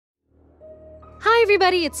Hi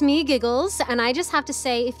everybody, it's me, Giggles, and I just have to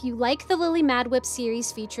say, if you like the Lily Madwhip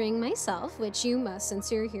series featuring myself, which you must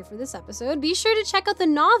since you're here for this episode, be sure to check out the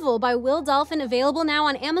novel by Will Dolphin, available now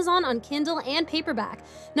on Amazon on Kindle and paperback.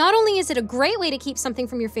 Not only is it a great way to keep something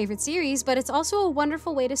from your favorite series, but it's also a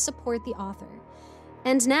wonderful way to support the author.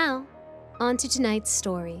 And now, on to tonight's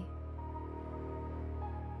story.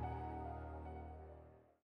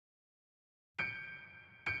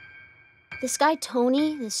 This guy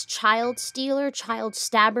Tony, this child stealer, child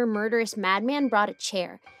stabber, murderous madman, brought a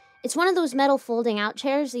chair. It's one of those metal folding out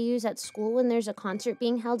chairs they use at school when there's a concert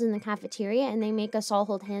being held in the cafeteria and they make us all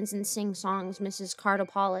hold hands and sing songs Mrs.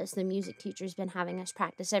 Cardopoulos, the music teacher's been having us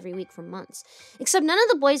practice every week for months. Except none of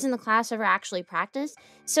the boys in the class ever actually practiced,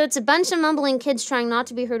 so it's a bunch of mumbling kids trying not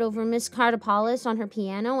to be heard over Miss Cardopoulos on her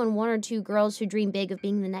piano and one or two girls who dream big of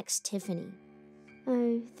being the next Tiffany.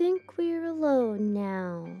 I think we're alone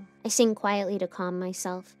now, I sing quietly to calm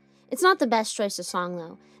myself. It's not the best choice of song,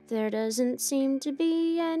 though. There doesn't seem to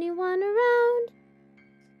be anyone around.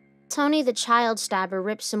 Tony the child stabber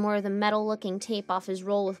rips some more of the metal-looking tape off his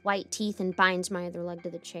roll with white teeth and binds my other leg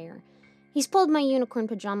to the chair. He's pulled my unicorn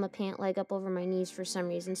pajama pant leg up over my knees for some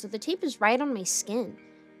reason, so the tape is right on my skin.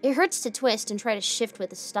 It hurts to twist and try to shift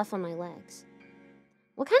with the stuff on my legs.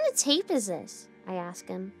 What kind of tape is this? I ask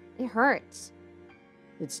him. It hurts.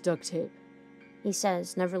 It's duct tape, he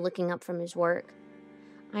says, never looking up from his work.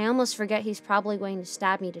 I almost forget he's probably going to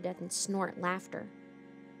stab me to death and snort laughter.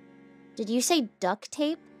 Did you say duct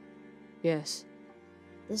tape? Yes.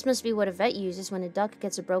 This must be what a vet uses when a duck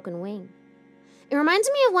gets a broken wing. It reminds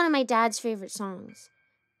me of one of my dad's favorite songs.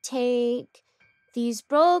 Take these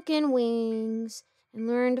broken wings and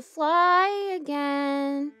learn to fly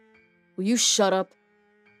again. Will you shut up?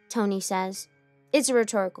 Tony says. It's a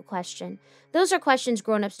rhetorical question. Those are questions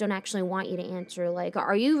grown-ups don't actually want you to answer, like,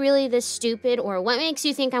 are you really this stupid, or what makes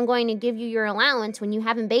you think I'm going to give you your allowance when you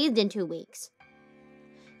haven't bathed in 2 weeks?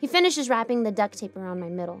 He finishes wrapping the duct tape around my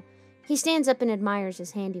middle. He stands up and admires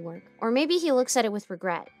his handiwork, or maybe he looks at it with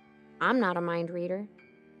regret. I'm not a mind reader.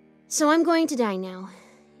 So I'm going to die now,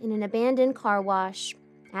 in an abandoned car wash,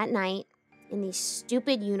 at night, in these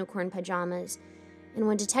stupid unicorn pajamas. And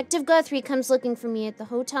when Detective Guthrie comes looking for me at the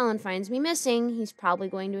hotel and finds me missing, he's probably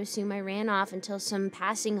going to assume I ran off until some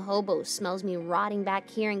passing hobo smells me rotting back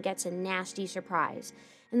here and gets a nasty surprise.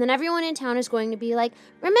 And then everyone in town is going to be like,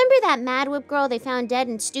 remember that Madwhip girl they found dead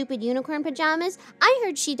in stupid unicorn pajamas? I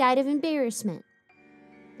heard she died of embarrassment.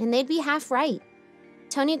 And they'd be half right.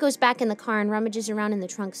 Tony goes back in the car and rummages around in the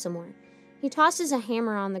trunk some more. He tosses a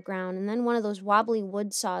hammer on the ground, and then one of those wobbly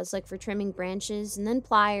wood saws like for trimming branches, and then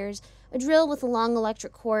pliers, a drill with a long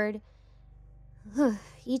electric cord.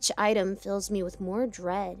 Each item fills me with more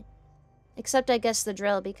dread. Except I guess the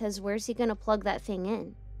drill, because where's he gonna plug that thing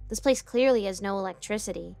in? This place clearly has no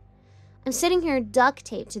electricity. I'm sitting here duct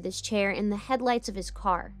taped to this chair in the headlights of his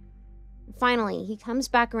car. Finally, he comes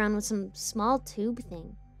back around with some small tube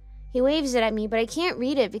thing. He waves it at me, but I can't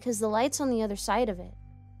read it because the light's on the other side of it.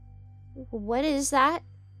 What is that?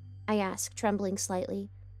 I ask, trembling slightly.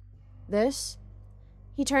 This?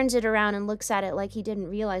 He turns it around and looks at it like he didn't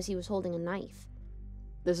realize he was holding a knife.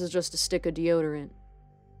 This is just a stick of deodorant.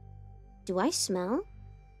 Do I smell?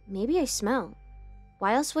 Maybe I smell.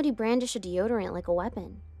 Why else would he brandish a deodorant like a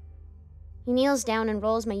weapon? He kneels down and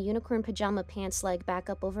rolls my unicorn pajama pants leg back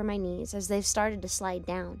up over my knees as they've started to slide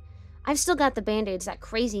down. I've still got the band-aids that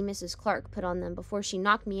crazy Mrs. Clark put on them before she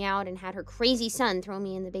knocked me out and had her crazy son throw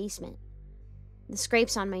me in the basement. The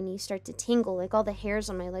scrapes on my knees start to tingle like all the hairs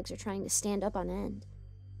on my legs are trying to stand up on end.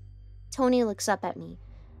 Tony looks up at me.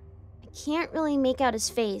 I can't really make out his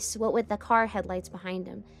face, what with the car headlights behind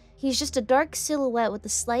him. He's just a dark silhouette with the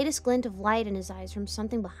slightest glint of light in his eyes from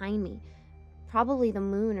something behind me. Probably the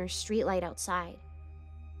moon or streetlight outside.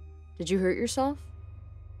 Did you hurt yourself?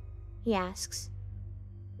 He asks.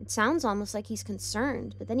 It sounds almost like he's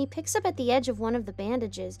concerned, but then he picks up at the edge of one of the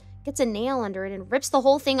bandages, gets a nail under it, and rips the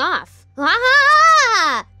whole thing off.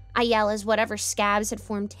 Ah! I yell as whatever scabs had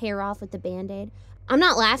formed tear off with the band-aid. I'm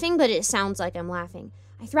not laughing, but it sounds like I'm laughing.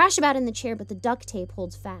 I thrash about in the chair, but the duct tape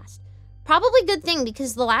holds fast. Probably good thing,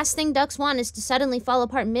 because the last thing ducks want is to suddenly fall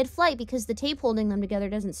apart mid-flight because the tape holding them together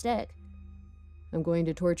doesn't stick. I'm going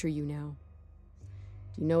to torture you now.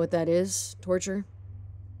 Do you know what that is, torture?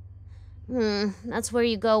 That's where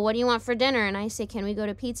you go, what do you want for dinner? And I say, can we go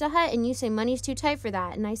to Pizza Hut? And you say, money's too tight for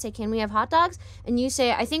that. And I say, can we have hot dogs? And you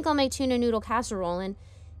say, I think I'll make tuna noodle casserole. And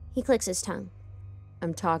he clicks his tongue.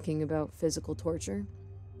 I'm talking about physical torture.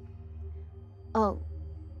 Oh,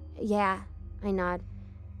 yeah, I nod.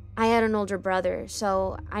 I had an older brother,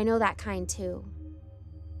 so I know that kind too.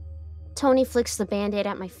 Tony flicks the Band-Aid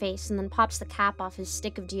at my face and then pops the cap off his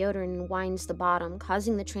stick of deodorant and winds the bottom,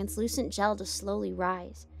 causing the translucent gel to slowly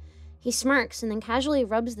rise. He smirks and then casually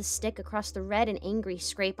rubs the stick across the red and angry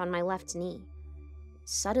scrape on my left knee.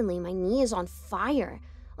 Suddenly, my knee is on fire.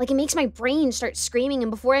 Like it makes my brain start screaming,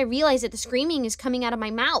 and before I realize it, the screaming is coming out of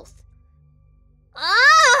my mouth.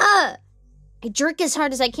 Ah! I jerk as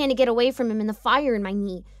hard as I can to get away from him and the fire in my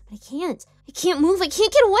knee, but I can't. I can't move. I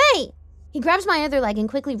can't get away. He grabs my other leg and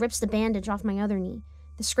quickly rips the bandage off my other knee.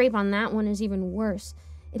 The scrape on that one is even worse.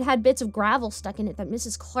 It had bits of gravel stuck in it that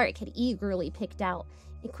Mrs. Clark had eagerly picked out.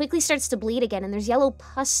 It quickly starts to bleed again, and there's yellow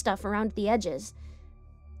pus stuff around the edges.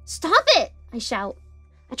 Stop it! I shout.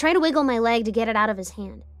 I try to wiggle my leg to get it out of his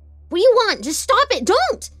hand. What do you want? Just stop it!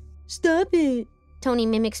 Don't! Stop it! Tony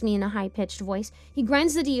mimics me in a high-pitched voice. He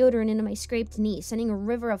grinds the deodorant into my scraped knee, sending a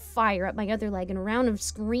river of fire up my other leg and a round of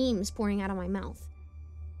screams pouring out of my mouth.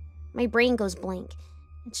 My brain goes blank.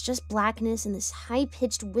 It's just blackness and this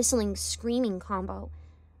high-pitched whistling, screaming combo.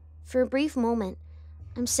 For a brief moment,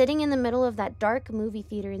 I'm sitting in the middle of that dark movie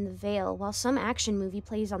theater in the Vale while some action movie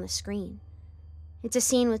plays on the screen. It's a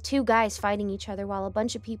scene with two guys fighting each other while a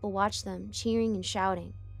bunch of people watch them, cheering and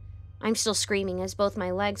shouting. I'm still screaming as both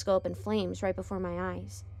my legs go up in flames right before my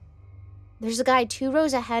eyes. There's a guy 2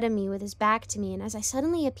 rows ahead of me with his back to me, and as I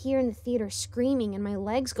suddenly appear in the theater screaming and my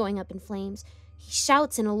legs going up in flames, he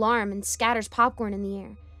shouts in alarm and scatters popcorn in the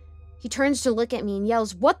air. He turns to look at me and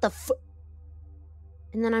yells, "What the f-?"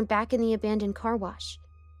 And then I'm back in the abandoned car wash.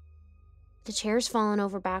 The chair's fallen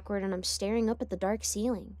over backward and I'm staring up at the dark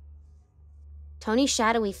ceiling. Tony's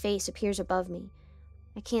shadowy face appears above me.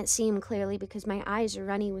 I can't see him clearly because my eyes are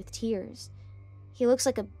runny with tears. He looks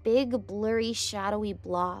like a big, blurry, shadowy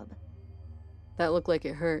blob. That looked like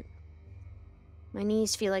it hurt. My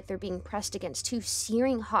knees feel like they're being pressed against 2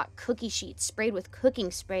 searing hot cookie sheets sprayed with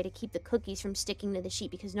cooking spray to keep the cookies from sticking to the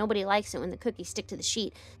sheet because nobody likes it when the cookies stick to the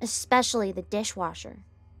sheet, especially the dishwasher.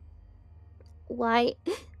 Why?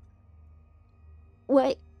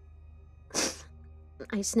 I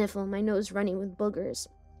sniffle, my nose running with boogers.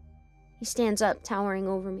 He stands up, towering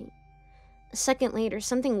over me. A second later,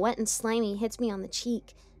 something wet and slimy hits me on the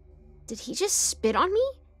cheek. Did he just spit on me?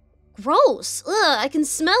 Gross! Ugh, I can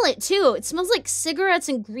smell it too. It smells like cigarettes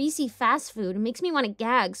and greasy fast food. It makes me want to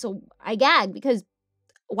gag, so I gag because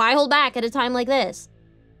why hold back at a time like this?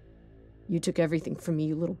 You took everything from me,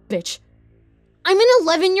 you little bitch. I'm an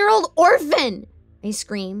 11-year-old orphan! I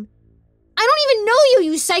scream. I don't even know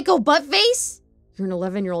you, you psycho buttface! You're an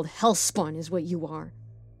 11-year-old hellspawn is what you are.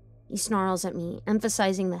 He snarls at me,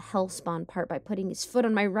 emphasizing the hellspawn part by putting his foot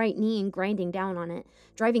on my right knee and grinding down on it,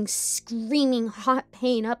 driving screaming hot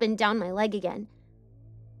pain up and down my leg again.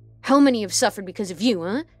 How many have suffered because of you,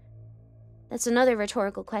 huh? That's another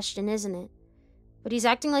rhetorical question, isn't it? But he's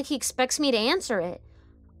acting like he expects me to answer it.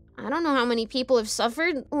 I don't know how many people have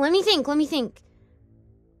suffered. Let me think.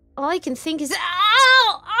 All I can think is,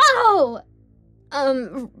 ow!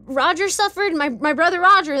 Roger suffered, my brother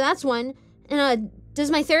Roger, that's one. And, does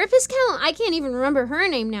my therapist count? I can't even remember her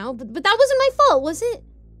name now, but that wasn't my fault, was it?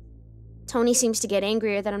 Tony seems to get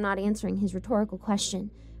angrier that I'm not answering his rhetorical question.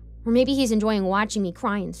 Or maybe he's enjoying watching me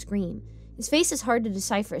cry and scream. His face is hard to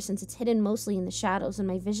decipher since it's hidden mostly in the shadows and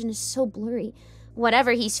my vision is so blurry.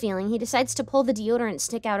 Whatever he's feeling, he decides to pull the deodorant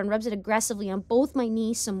stick out and rubs it aggressively on both my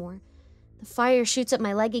knees some more. The fire shoots up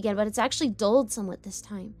my leg again, but it's actually dulled somewhat this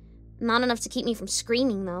time. Not enough to keep me from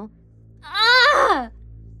screaming, though. Ah!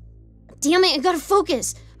 Damn it, I gotta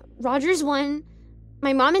focus. Roger's 1.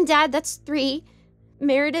 My mom and dad, that's 3.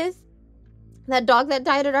 Meredith. That dog that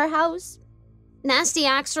died at our house. Nasty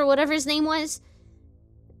Axe or whatever his name was.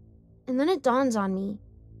 And then it dawns on me.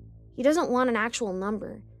 He doesn't want an actual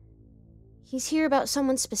number. He's here about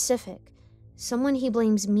someone specific. Someone he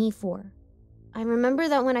blames me for. I remember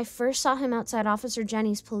that when I first saw him outside Officer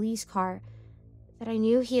Jenny's police car, that I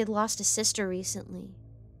knew he had lost a sister recently.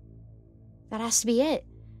 That has to be it.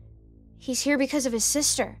 He's here because of his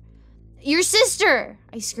sister. Your sister!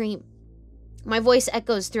 I scream. My voice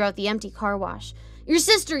echoes throughout the empty car wash. Your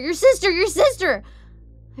sister! Your sister! Your sister!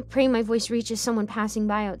 I pray my voice reaches someone passing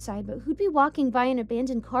by outside, but who'd be walking by an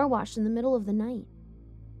abandoned car wash in the middle of the night?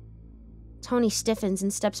 Tony stiffens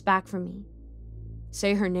and steps back from me.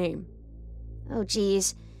 Say her name. Oh,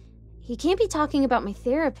 geez. He can't be talking about my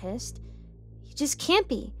therapist. He just can't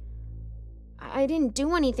be. I didn't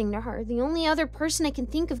do anything to her. The only other person I can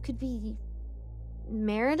think of could be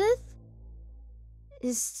Meredith?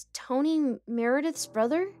 Is Tony Meredith's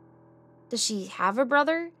brother? Does she have a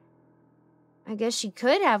brother? I guess she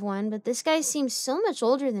could have one, but this guy seems so much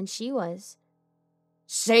older than she was.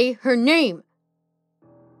 Say her name!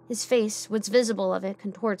 His face, what's visible of it,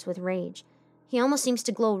 contorts with rage. He almost seems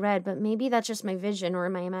to glow red, but maybe that's just my vision or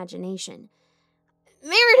my imagination.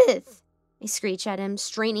 Meredith! I screech at him,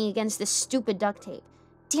 straining against this stupid duct tape.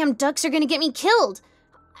 Damn ducks are gonna get me killed!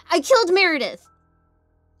 I killed Meredith!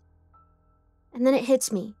 And then it hits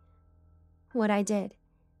me. What I did.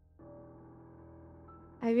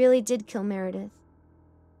 I really did kill Meredith.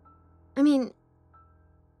 I mean,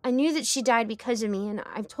 I knew that she died because of me, and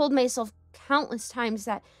I've told myself countless times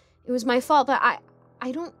that it was my fault, but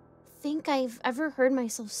I don't think I've ever heard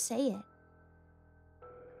myself say it.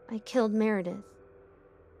 I killed Meredith.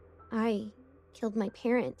 I killed my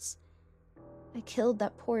parents. I killed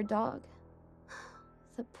that poor dog.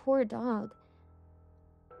 The poor dog.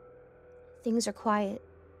 Things are quiet.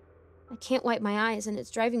 I can't wipe my eyes, and it's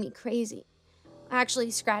driving me crazy. Actually,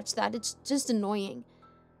 scratch that. It's just annoying.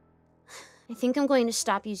 I think I'm going to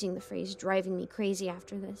stop using the phrase driving me crazy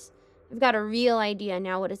after this. I've got a real idea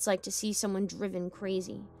now what it's like to see someone driven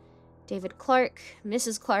crazy. David Clark,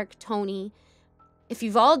 Mrs. Clark, Tony. If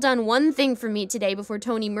you've all done one thing for me today before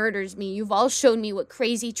Tony murders me, you've all shown me what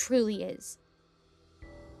crazy truly is.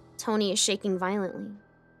 Tony is shaking violently.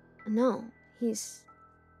 No, he's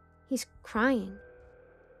crying.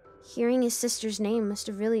 Hearing his sister's name must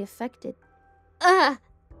have really affected. Ah!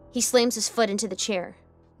 He slams his foot into the chair.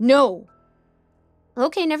 No!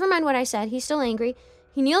 Okay, never mind what I said. He's still angry.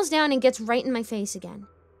 He kneels down and gets right in my face again.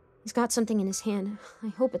 He's got something in his hand. I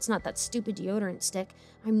hope it's not that stupid deodorant stick.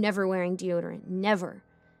 I'm never wearing deodorant. Never.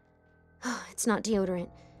 It's not deodorant.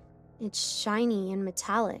 It's shiny and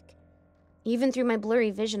metallic. Even through my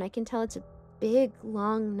blurry vision, I can tell it's a big,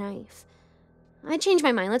 long knife. I changed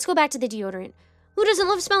my mind. Let's go back to the deodorant. Who doesn't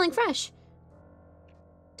love smelling fresh?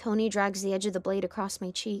 Tony drags the edge of the blade across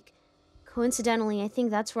my cheek. Coincidentally, I think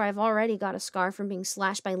that's where I've already got a scar from being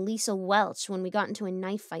slashed by Lisa Welch when we got into a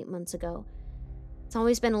knife fight months ago. It's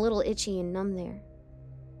always been a little itchy and numb there.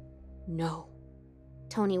 No,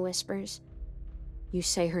 Tony whispers. You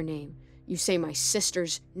say her name. You say my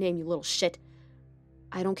sister's name, you little shit.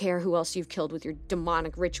 I don't care who else you've killed with your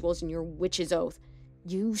demonic rituals and your witch's oath.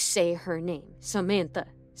 You say her name. Samantha,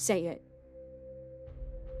 say it.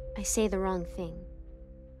 I say the wrong thing.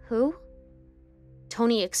 Who?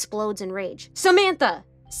 Tony explodes in rage. Samantha,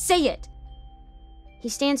 say it! He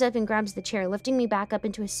stands up and grabs the chair, lifting me back up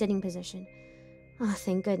into a sitting position. Oh,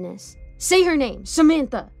 thank goodness. Say her name,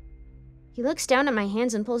 Samantha! He looks down at my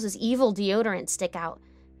hands and pulls his evil deodorant stick out.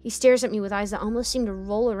 He stares at me with eyes that almost seem to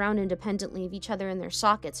roll around independently of each other in their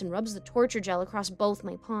sockets and rubs the torture gel across both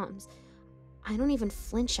my palms. I don't even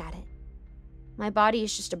flinch at it. My body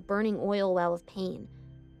is just a burning oil well of pain.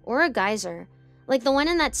 Or a geyser. Like the one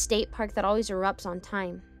in that state park that always erupts on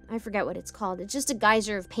time. I forget what it's called. It's just a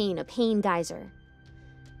geyser of pain, a pain geyser.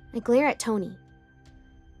 I glare at Tony.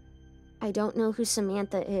 I don't know who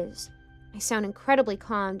Samantha is. I sound incredibly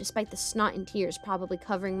calm, despite the snot and tears probably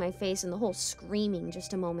covering my face and the whole screaming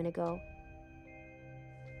just a moment ago.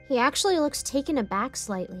 He actually looks taken aback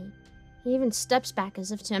slightly. He even steps back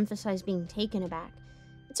as if to emphasize being taken aback.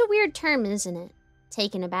 It's a weird term, isn't it?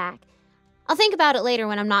 Taken aback. I'll think about it later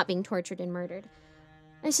when I'm not being tortured and murdered.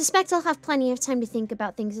 I suspect I'll have plenty of time to think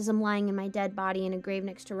about things as I'm lying in my dead body in a grave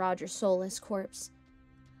next to Roger's soulless corpse.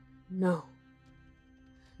 No.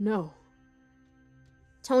 No.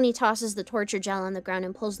 Tony tosses the torture gel on the ground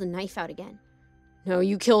and pulls the knife out again. No,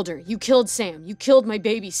 you killed her. You killed Sam. You killed my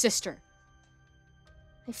baby sister.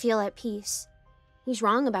 I feel at peace. He's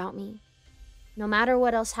wrong about me. No matter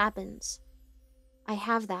what else happens, I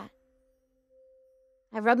have that.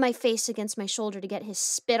 I rub my face against my shoulder to get his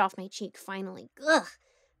spit off my cheek finally. Ugh,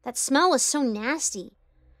 that smell was so nasty.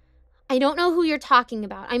 I don't know who you're talking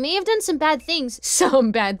about. I may have done some bad things.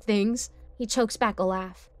 Some bad things? He chokes back a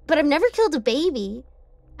laugh. But I've never killed a baby.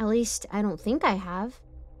 At least, I don't think I have.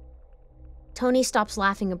 Tony stops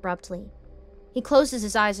laughing abruptly. He closes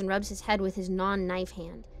his eyes and rubs his head with his non-knife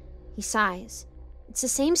hand. He sighs. It's the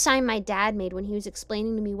same sign my dad made when he was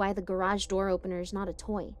explaining to me why the garage door opener is not a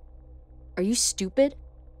toy. Are you stupid?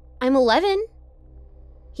 I'm 11.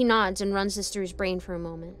 He nods and runs this through his brain for a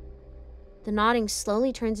moment. The nodding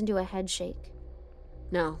slowly turns into a head shake.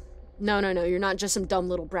 No, you're not just some dumb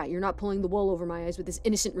little brat. You're not pulling the wool over my eyes with this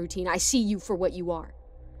innocent routine. I see you for what you are.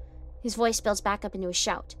 His voice builds back up into a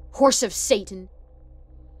shout. Horse of Satan!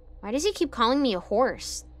 Why does he keep calling me a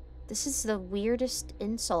horse? This is the weirdest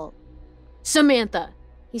insult. Samantha!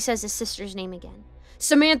 He says his sister's name again.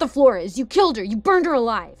 Samantha Flores! You killed her! You burned her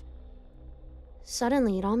alive!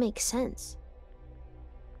 Suddenly, it all makes sense.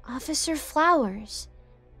 Officer Flowers.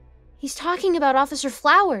 He's talking about Officer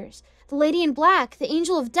Flowers, the lady in black, the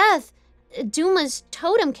angel of death, Duma's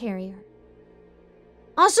totem carrier.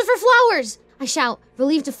 Officer Flowers! I shout,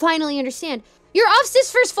 relieved to finally understand. You're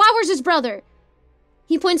Officer Flowers' brother!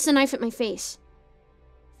 He points the knife at my face.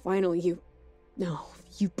 Finally, No,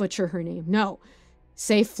 you butcher her name. No.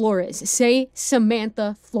 Say Flores. Say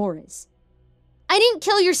Samantha Flores. I didn't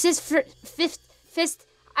kill your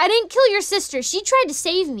I didn't kill your sister. She tried to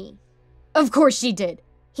save me. Of course she did.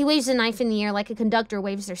 He waves a knife in the air like a conductor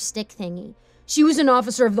waves their stick thingy. She was an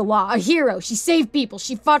officer of the law, a hero. She saved people.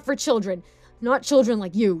 She fought for children. Not children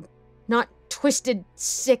like you. Not twisted,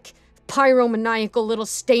 sick, pyromaniacal little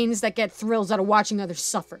stains that get thrills out of watching others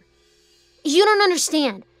suffer. You don't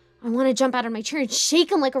understand. I want to jump out of my chair and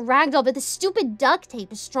shake him like a ragdoll, but this stupid duct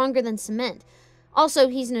tape is stronger than cement. Also,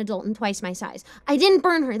 he's an adult and twice my size. I didn't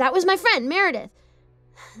burn her. That was my friend, Meredith.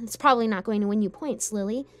 It's probably not going to win you points,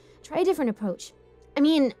 Lily. Try a different approach. I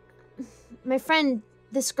mean, my friend,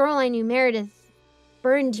 this girl I knew, Meredith,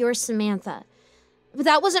 burned your Samantha. But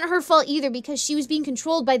that wasn't her fault either because she was being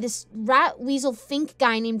controlled by this rat weasel fink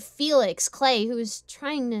guy named Felix Clay who was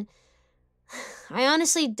trying to... I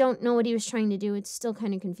honestly don't know what he was trying to do. It's still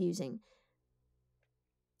kind of confusing.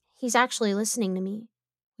 He's actually listening to me,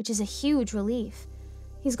 which is a huge relief.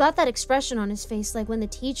 He's got that expression on his face like when the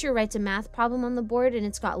teacher writes a math problem on the board and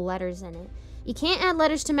it's got letters in it. You can't add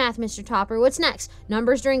letters to math, Mr. Topper. What's next?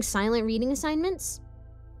 Numbers during silent reading assignments?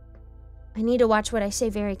 I need to watch what I say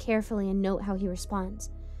very carefully and note how he responds.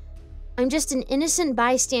 I'm just an innocent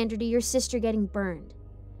bystander to your sister getting burned.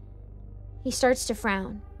 He starts to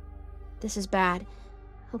frown. This is bad.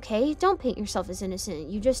 Okay, don't paint yourself as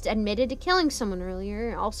innocent. You just admitted to killing someone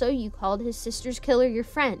earlier. Also, you called his sister's killer your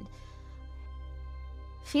friend.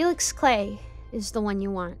 Felix Clay is the one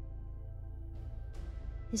you want.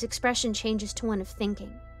 His expression changes to one of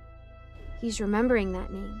thinking. He's remembering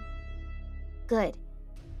that name. Good.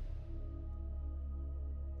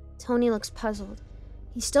 Tony looks puzzled.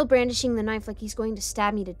 He's still brandishing the knife like he's going to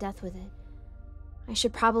stab me to death with it. I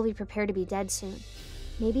should probably prepare to be dead soon.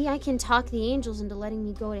 Maybe I can talk the angels into letting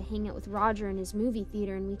me go to hang out with Roger in his movie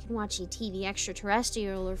theater and we can watch E.T. the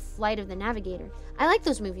Extraterrestrial or Flight of the Navigator. I like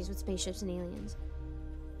those movies with spaceships and aliens.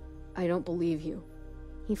 I don't believe you,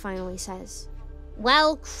 he finally says.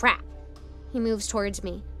 Well, crap. He moves towards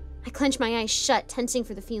me. I clench my eyes shut, tensing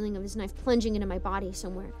for the feeling of his knife plunging into my body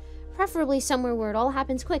somewhere. Preferably somewhere where it all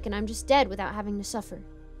happens quick and I'm just dead without having to suffer.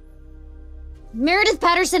 Meredith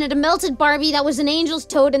Patterson had a melted Barbie that was an angel's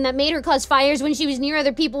totem that made her cause fires when she was near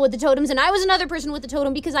other people with the totems, and I was another person with the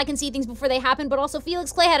totem because I can see things before they happen, but also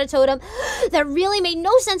Felix Clay had a totem that really made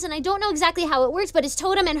no sense, and I don't know exactly how it works, but his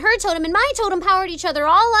totem and her totem and my totem powered each other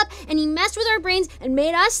all up, and he messed with our brains and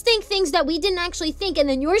made us think things that we didn't actually think, and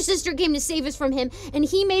then your sister came to save us from him, and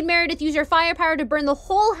he made Meredith use her firepower to burn the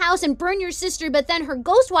whole house and burn your sister, but then her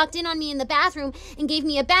ghost walked in on me in the bathroom and gave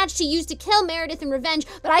me a badge to use to kill Meredith in revenge,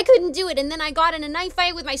 but I couldn't do it, and then I got in a knife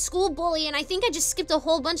fight with my school bully, and I think I just skipped a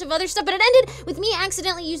whole bunch of other stuff, but it ended with me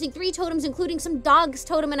accidentally using 3 totems, including some dog's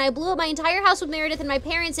totem, and I blew up my entire house with Meredith and my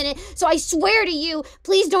parents in it, so I swear to you,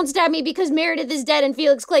 please don't stab me because Meredith is dead and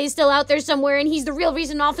Felix Clay is still out there somewhere, and he's the real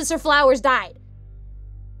reason Officer Flowers died.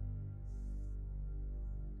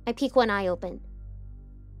 I peek one eye open.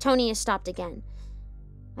 Tony has stopped again.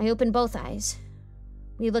 I open both eyes.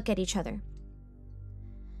 We look at each other.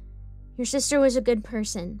 Your sister was a good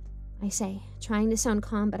person, I say, trying to sound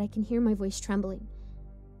calm, but I can hear my voice trembling.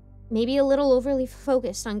 Maybe a little overly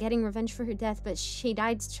focused on getting revenge for her death, but she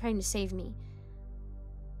died trying to save me.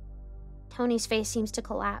 Tony's face seems to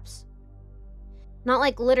collapse. Not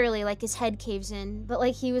like literally like his head caves in, but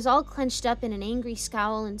like he was all clenched up in an angry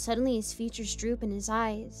scowl and suddenly his features droop in his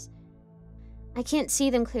eyes. I can't see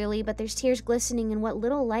them clearly, but there's tears glistening in what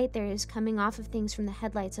little light there is coming off of things from the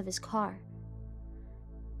headlights of his car.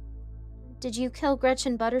 Did you kill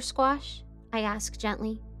Gretchen Buttersquash? I ask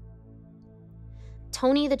gently.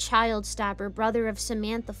 Tony the child stabber, brother of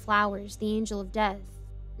Samantha Flowers, the angel of death.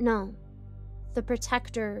 No, the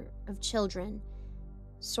protector of children.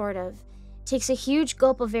 Sort of. Takes a huge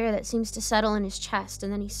gulp of air that seems to settle in his chest,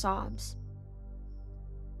 and then he sobs.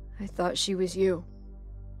 I thought she was you.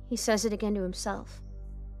 He says it again to himself.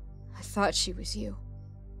 I thought she was you.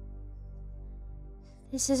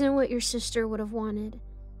 This isn't what your sister would have wanted.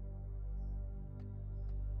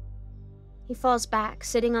 He falls back,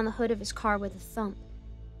 sitting on the hood of his car with a thump.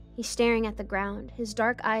 He's staring at the ground, his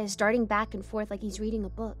dark eyes darting back and forth like he's reading a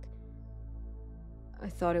book. I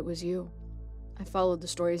thought it was you. I followed the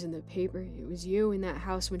stories in the paper. It was you in that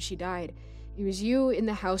house when she died. It was you in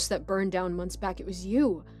the house that burned down months back. It was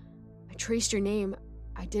you. I traced your name.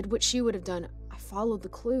 I did what she would have done. I followed the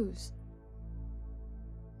clues.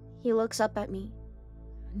 He looks up at me.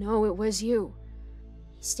 No, it was you.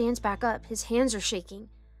 He stands back up. His hands are shaking.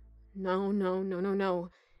 No.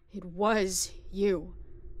 It was you.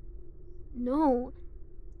 No.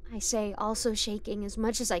 I say, also shaking as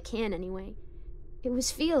much as I can anyway. It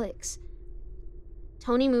was Felix.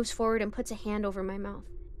 Tony moves forward and puts a hand over my mouth.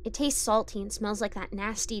 It tastes salty and smells like that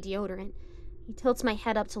nasty deodorant. He tilts my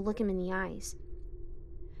head up to look him in the eyes.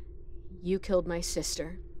 You killed my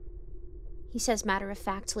sister, he says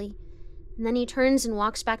matter-of-factly, and then he turns and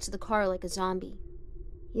walks back to the car like a zombie.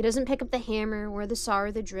 He doesn't pick up the hammer or the saw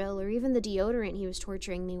or the drill or even the deodorant he was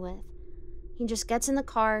torturing me with. He just gets in the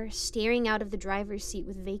car, staring out of the driver's seat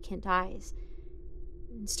with vacant eyes,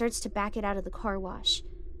 and starts to back it out of the car wash.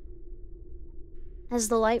 As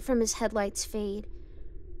the light from his headlights fade,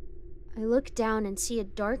 I look down and see a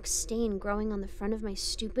dark stain growing on the front of my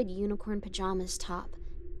stupid unicorn pajamas top.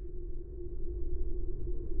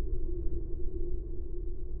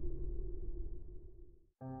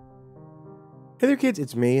 Hey there kids,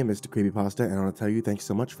 it's me, MrCreepyPasta, and I want to tell you thanks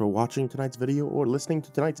so much for watching tonight's video or listening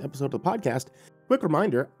to tonight's episode of the podcast. Quick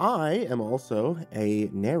reminder, I am also a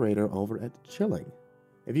narrator over at Chilling.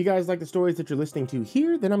 If you guys like the stories that you're listening to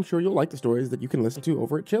here, then I'm sure you'll like the stories that you can listen to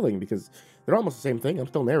over at Chilling, because they're almost the same thing. I'm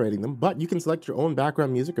still narrating them, but you can select your own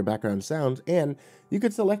background music or background sounds, and you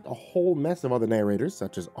could select a whole mess of other narrators,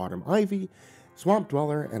 such as Autumn Ivy, Swamp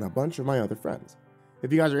Dweller, and a bunch of my other friends.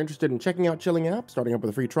 If you guys are interested in checking out Chilling app, starting up with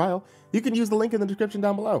a free trial, you can use the link in the description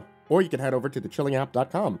down below. Or you can head over to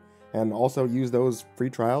thechillingapp.com and also use those free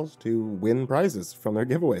trials to win prizes from their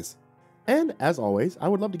giveaways. And as always, I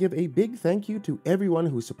would love to give a big thank you to everyone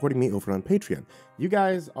who's supporting me over on Patreon. You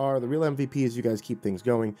guys are the real MVPs. You guys keep things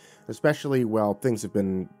going, especially while things have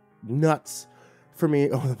been nuts for me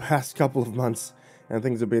over the past couple of months, and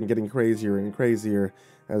things have been getting crazier and crazier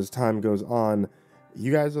as time goes on.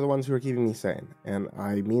 You guys are the ones who are keeping me sane, and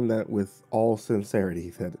I mean that with all sincerity,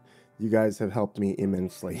 that you guys have helped me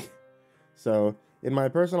immensely. So, in my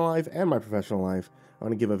personal life and my professional life, I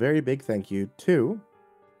want to give a very big thank you to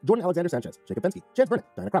Jordan Alexander Sanchez, Jakob Fenske, Burnett,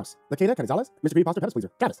 Kraus, LaQueda, Canizales, MrCreepyPasta, PebisPleaser,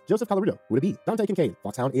 Catus, Joseph Calarrudo, BuddhaBee, Dante, Kinkade,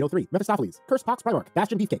 Foxhound 803, Mephistopheles, CursepoxPrimarch,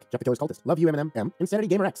 Bastion, Beefcake, Jeff the Killer's Cultist, Love You M&M,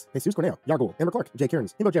 INSANITYGamerX, Cornejo, Yarghoul, Clark,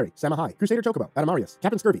 Kearns, himbojerry, SamaHigh, CrusaderChocobo, Adamarius,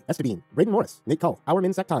 Captain Scurvy, Estadine, Braden Morris, Nate Cull, Our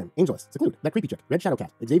Min Sec Time, Angelus, Seclude, That Creepy Chick, Red Shadow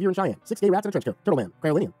Cat, Xavier and Cheyenne, 6 Gay Rats in a Trench Coat, Turtleman,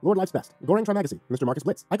 Cryolinium, Lord Life's Best, Goring Try Magazine, Mr. Marcus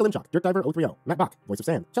Blitz, Ika Limchok, Dirt Diver 030, Matt Bach, Voice of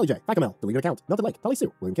Sand, Shelly J, Ficamel, Deleted Account, Melted Lake, Tully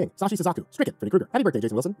Sue, William King, Sashi Suzaku, Stricken, Freddy Krueger, Happy Birthday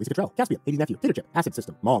Jason Wilson, Lisa Cottrell, Caspian, Hades' Nephew, Tater Chip, Acid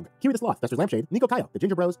System, Mog, Kiri the Sloth, Fester's Lampshade, Nico Kaya, The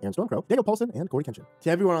Ginger Bros, and Stormcrow, Daniel Paulson, and Corey Kenshin. To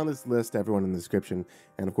everyone on this list, everyone in the description,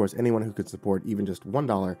 and of course anyone who could support even just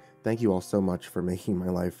 $1, thank you all so much for making my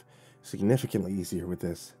life significantly easier with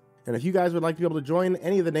this. And if you guys would like to be able to join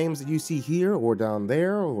any of the names that you see here or down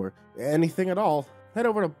there or anything at all, head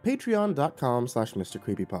over to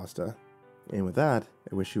patreon.com/MrCreepyPasta. And with that,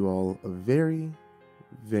 I wish you all a very,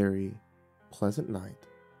 very pleasant night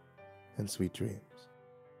and sweet dreams.